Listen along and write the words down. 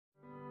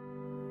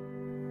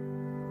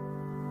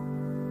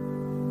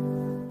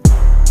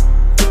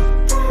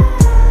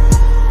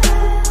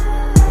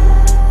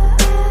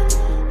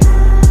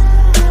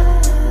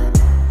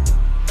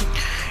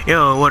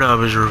Yo, what up,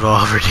 is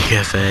Revolver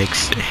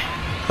DFX?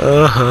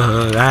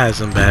 I had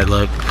some bad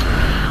luck.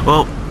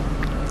 Well,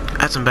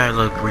 I had some bad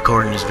luck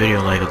recording this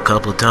video like a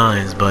couple of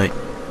times, but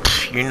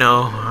you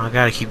know, I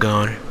gotta keep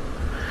going.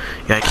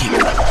 You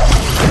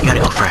gotta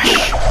go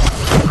fresh.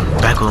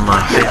 Back with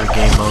my favorite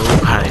game mode,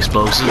 high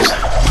explosives.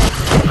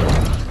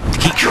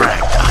 Keep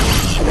track, I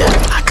mean,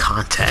 eye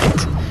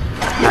contact.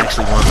 I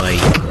actually won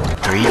like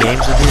 3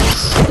 games of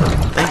this.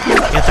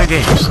 Yeah, 3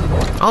 games.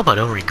 I hope I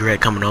don't regret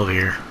coming over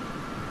here.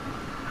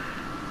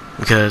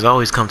 Because I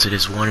always come to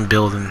this one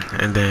building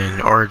and then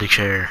or the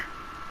chair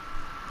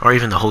or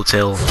even the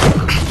hotel,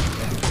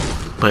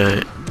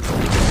 but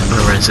I'm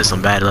gonna run into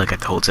some bad luck at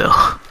the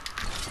hotel.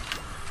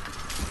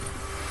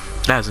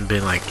 That hasn't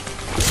been like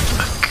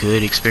a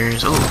good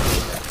experience. Oh,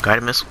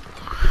 guided missile.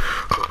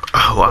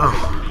 Oh wow,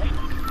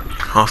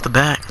 off the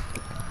bat.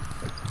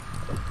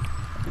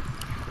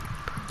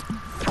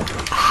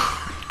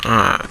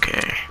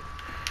 Okay,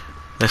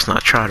 let's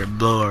not try to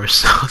blow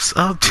ourselves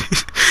up.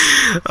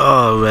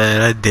 Oh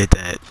man, I did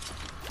that.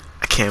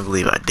 I can't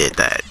believe I did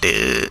that,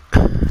 dude.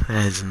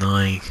 That is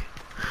annoying.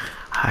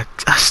 I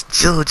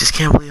still just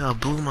can't believe I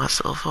blew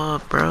myself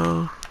up,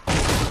 bro.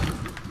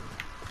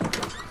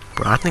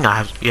 Bro, I think I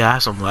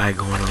have some lag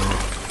going on.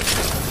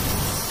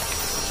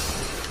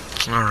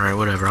 Alright,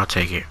 whatever, I'll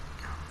take it.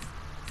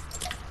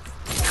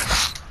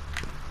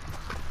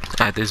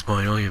 At this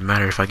point, it don't even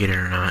matter if I get it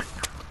or not.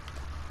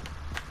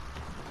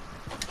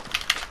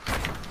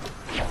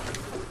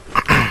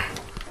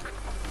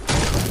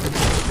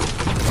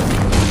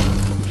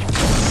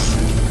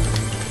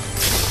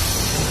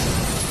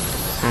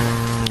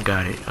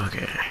 Got it,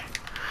 okay.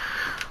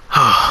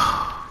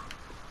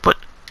 But,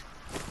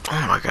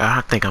 oh my god,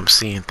 I think I'm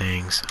seeing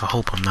things. I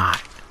hope I'm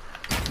not.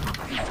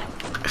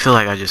 I feel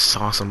like I just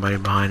saw somebody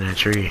behind that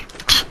tree.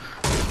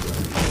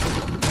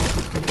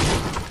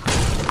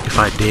 If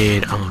I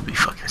did, I'm gonna be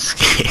fucking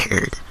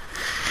scared.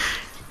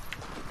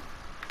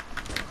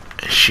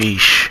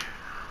 Sheesh.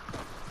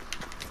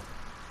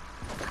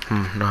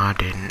 No, I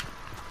didn't.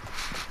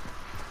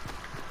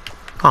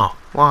 Oh,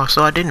 wow,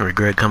 so I didn't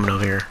regret coming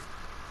over here.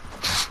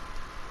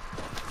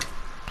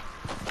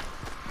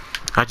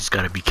 I just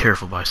gotta be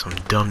careful by some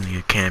dumb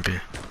nigga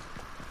camping.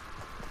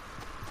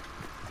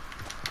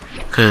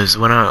 Cause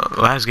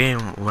last game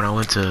when I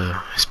went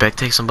to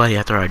spectate somebody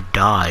after I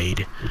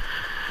died,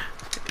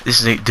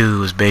 this dude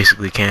was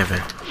basically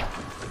camping.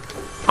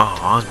 Oh,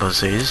 I was about to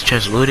say, is this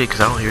chest looted?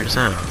 Cause I don't hear the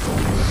sound.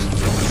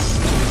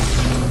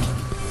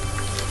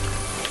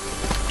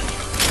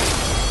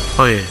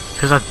 Oh yeah,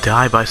 cause I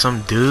died by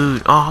some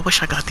dude. Oh, I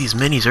wish I got these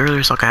minis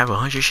earlier so I could have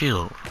 100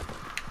 shield.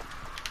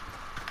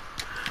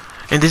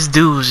 And this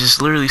dude was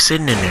just literally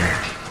sitting in there.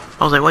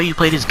 I was like, why you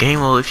play this game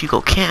mode if you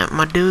go camp,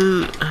 my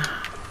dude?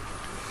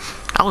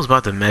 I was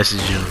about to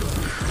message him,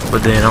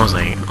 but then I was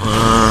like,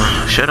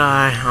 should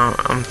I?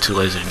 I'm too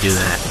lazy to do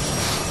that.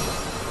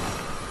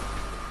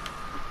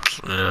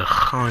 Ugh,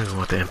 I don't even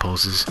want the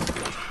impulses.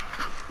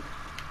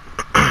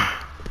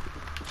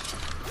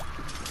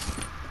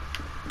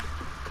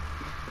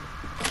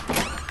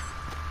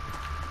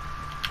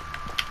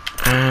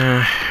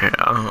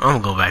 I'm gonna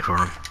go back for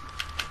him.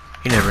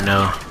 You never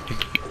know.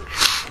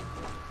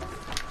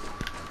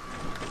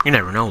 You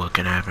never know what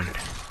can happen.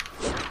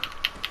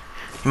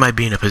 You might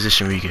be in a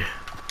position where you could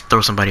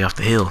throw somebody off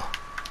the hill.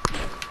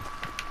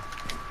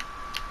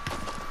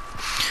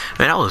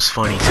 Man, that was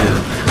funny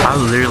too. I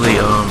literally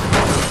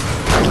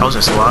I was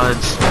in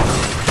squads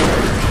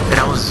and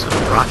I was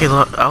rocket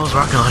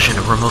launching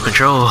the remote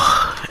control,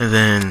 and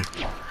then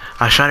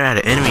I shot it at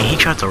an enemy. He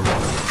tried to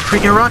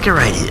freaking rocket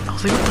right it. I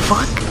was like, what the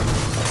fuck?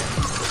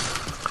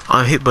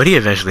 But he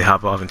eventually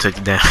hopped off and took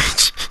the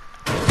damage.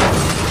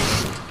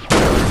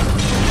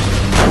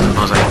 I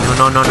was like,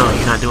 no,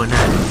 you're not doing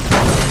that.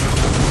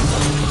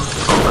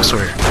 Oh, I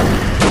swear.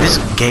 This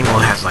game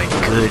mode has like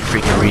good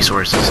freaking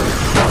resources.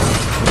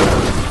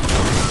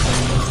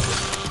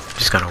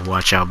 Just gotta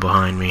watch out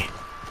behind me.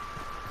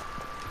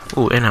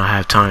 Ooh, and I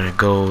have time to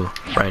go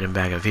right and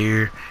back up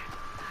here.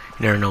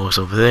 You never know what's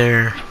over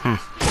there. I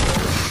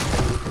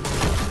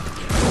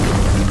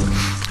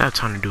have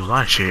time to do a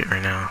lot of shit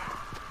right now.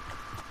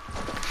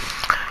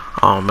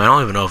 Oh man, I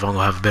don't even know if I'm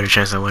gonna have a better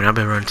chance of winning. I've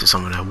been running into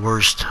some of the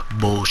worst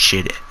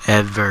bullshit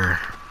ever.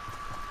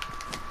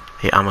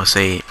 Yeah, I'm gonna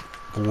say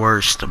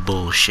worst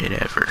bullshit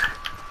ever.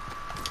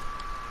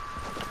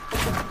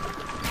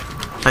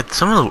 Like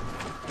some of the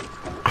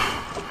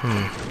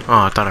oh,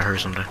 I thought I heard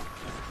something. I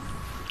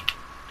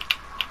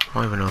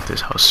don't even know if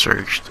this house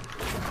searched.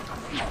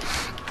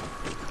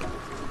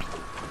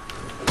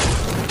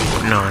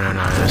 No,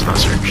 that's not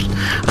searched. I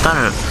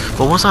thought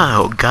but once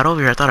I got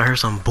over here, I thought I heard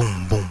some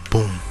boom, boom,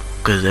 boom.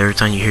 Because every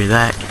time you hear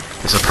that,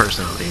 it's a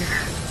person over here.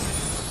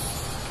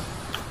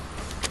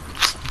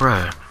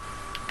 Bruh.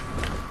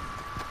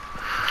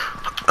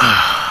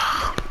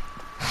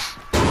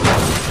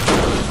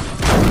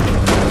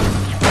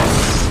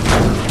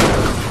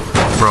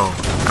 Bro,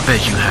 I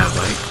bet you have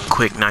like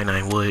quick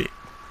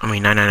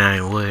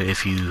 999 wood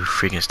if you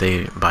freaking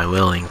stay by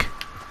Welling.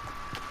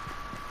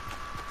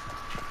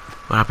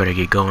 But I better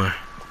get going.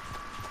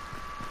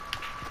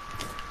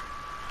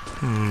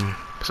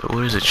 So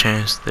what is the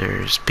chance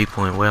there's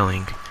people in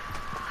Welling?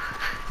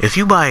 If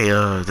you buy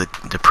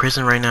the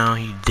prison right now,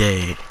 you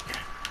dead.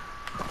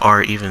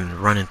 Or even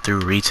running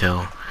through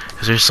retail,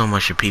 because there's so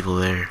much of people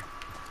there.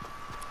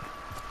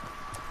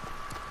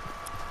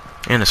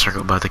 And the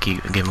circle about to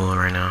get moving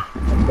right now.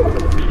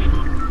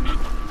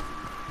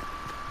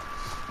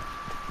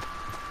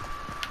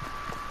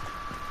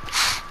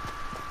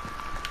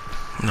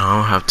 No, I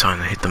don't have time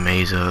to hit the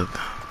maze up.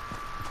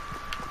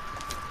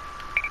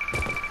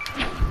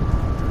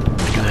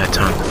 I do have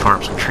time to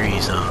farm some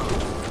trees though.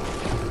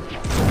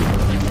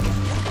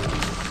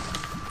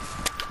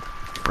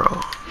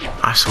 Bro,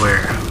 I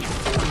swear.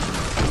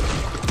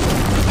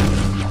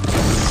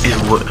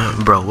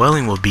 Bro,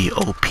 Welling will be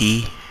OP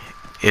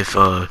if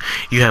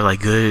you have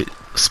like good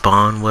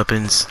spawn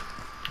weapons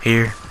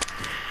here.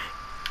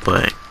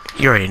 But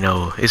you already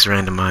know it's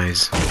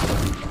randomized.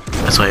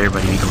 That's why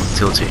everybody be going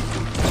tilted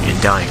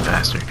and dying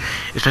faster.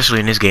 Especially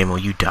in this game where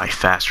you die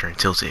faster and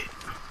tilted.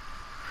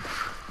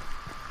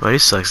 But it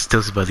sucks,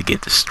 tilted's about to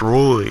get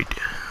destroyed.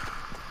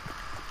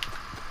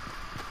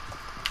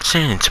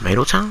 Sitting in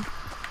Tomato Town?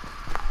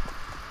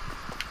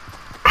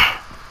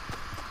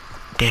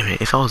 Damn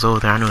it, if I was over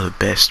there, I know the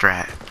best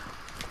strat.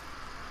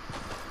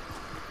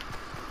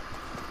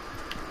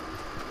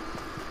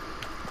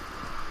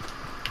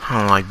 I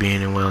don't like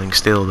being in Welling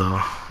still,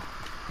 though.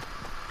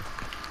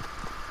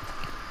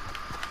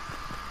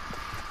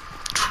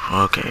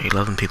 Okay,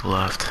 11 people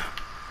left.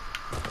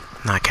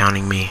 Not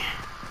counting me.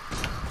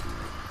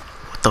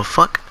 What the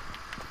fuck?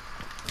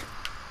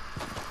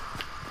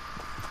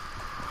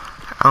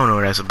 I don't know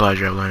where that supply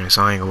drop landed,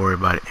 so I ain't gonna worry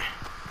about it.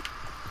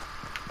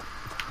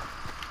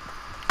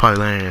 Probably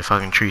landed in a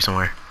fucking tree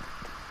somewhere.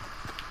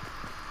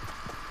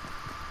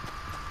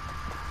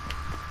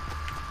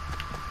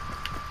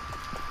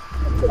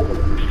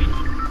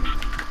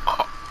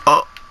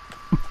 Oh.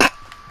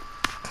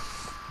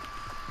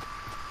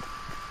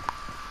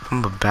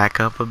 I'm gonna back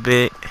up a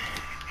bit.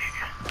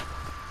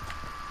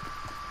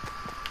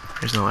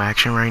 There's no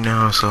action right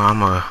now, so I'm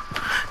gonna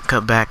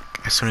cut back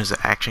as soon as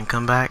the action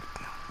come back.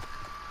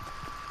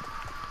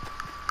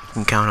 You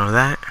can count on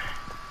that.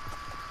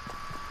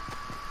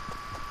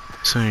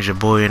 As soon as your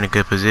boy in a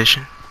good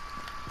position.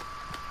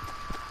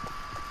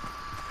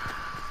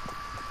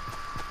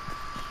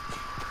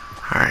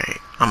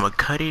 Alright, I'm gonna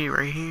cut it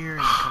right here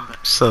and come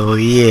back. So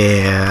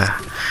yeah,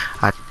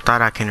 I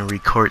thought I can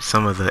record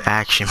some of the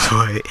action,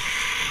 but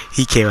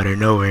he came out of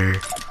nowhere.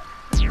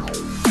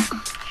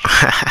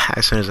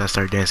 As soon as I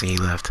started dancing, he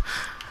left.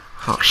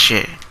 Oh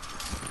shit.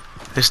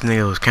 This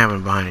nigga was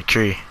camping behind a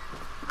tree.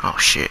 Oh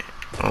shit.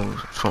 Oh,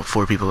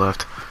 4 people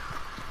left.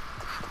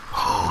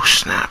 Oh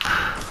snap.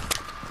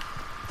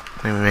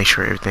 Let me make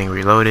sure everything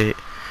reloaded.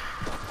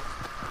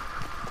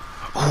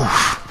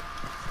 Oof.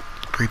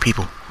 3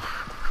 people.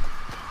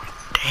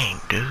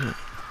 Dang, dude.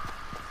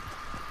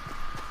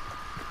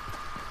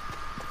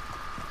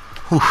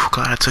 Oof,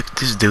 glad I took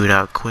this dude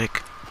out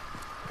quick.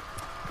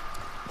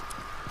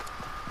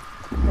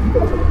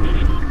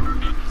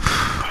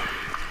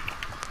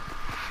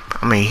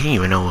 I mean, he didn't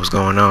even know what was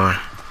going on.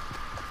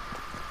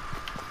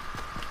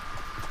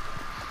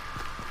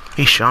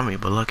 He shot me,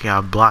 but lucky I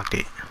blocked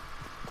it.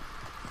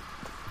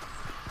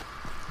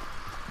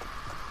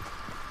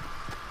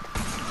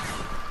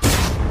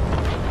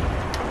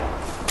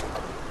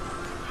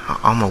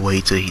 I'm gonna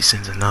wait till he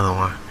sends another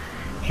one.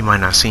 He might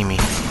not see me.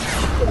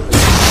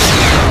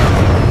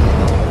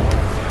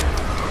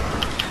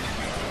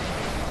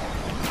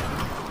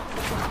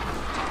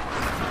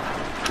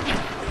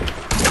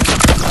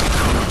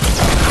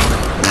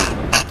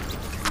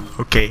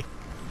 Okay,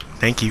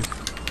 thank you.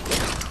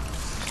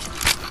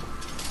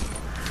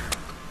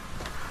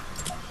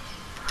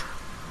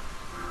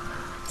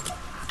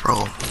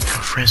 Bro,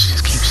 my friend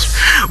just keeps...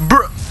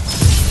 Bro!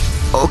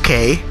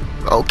 Okay,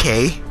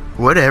 okay,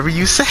 whatever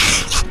you say.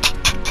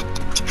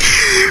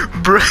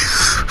 Bro,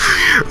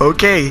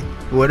 okay,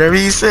 whatever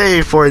you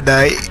say,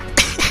 Fornite.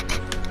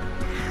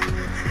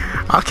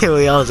 I can't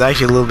believe I was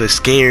actually a little bit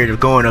scared of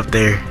going up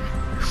there.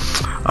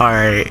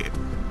 Alright.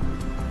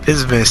 This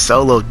has been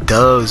solo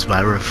dubs by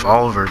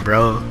Revolver,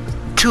 bro.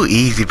 Too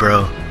easy,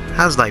 bro.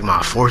 That was like my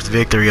 4th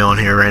victory on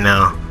here right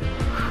now.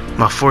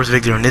 My 4th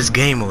victory on this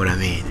game mode, I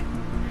mean.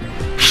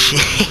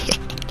 Shit.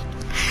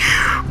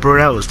 Bro,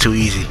 that was too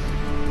easy.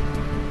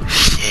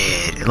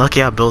 Shit.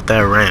 Lucky I built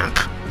that ramp.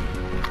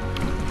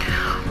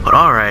 But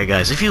alright,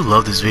 guys. If you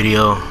love this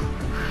video,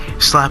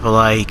 slap a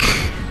like.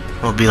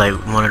 Won't be like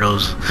one of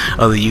those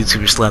other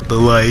YouTubers, slap a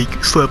like.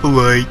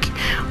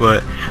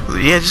 But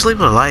yeah, just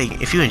leave a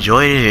like if you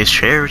enjoyed it and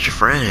share it with your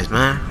friends,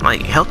 man.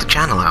 Like, help the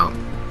channel out.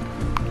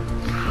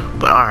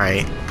 But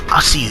alright,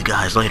 I'll see you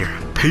guys later.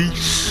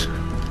 Peace.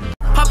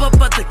 Pop up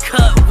at the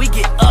cut, we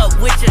get up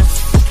with ya.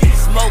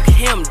 Smoke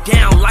him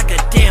down like a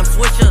damn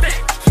switcher.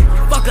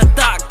 Fuck a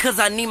thought, cause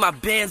I need my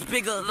bands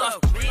bigger.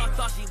 Look,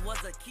 thought she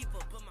was a keeper,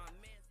 but my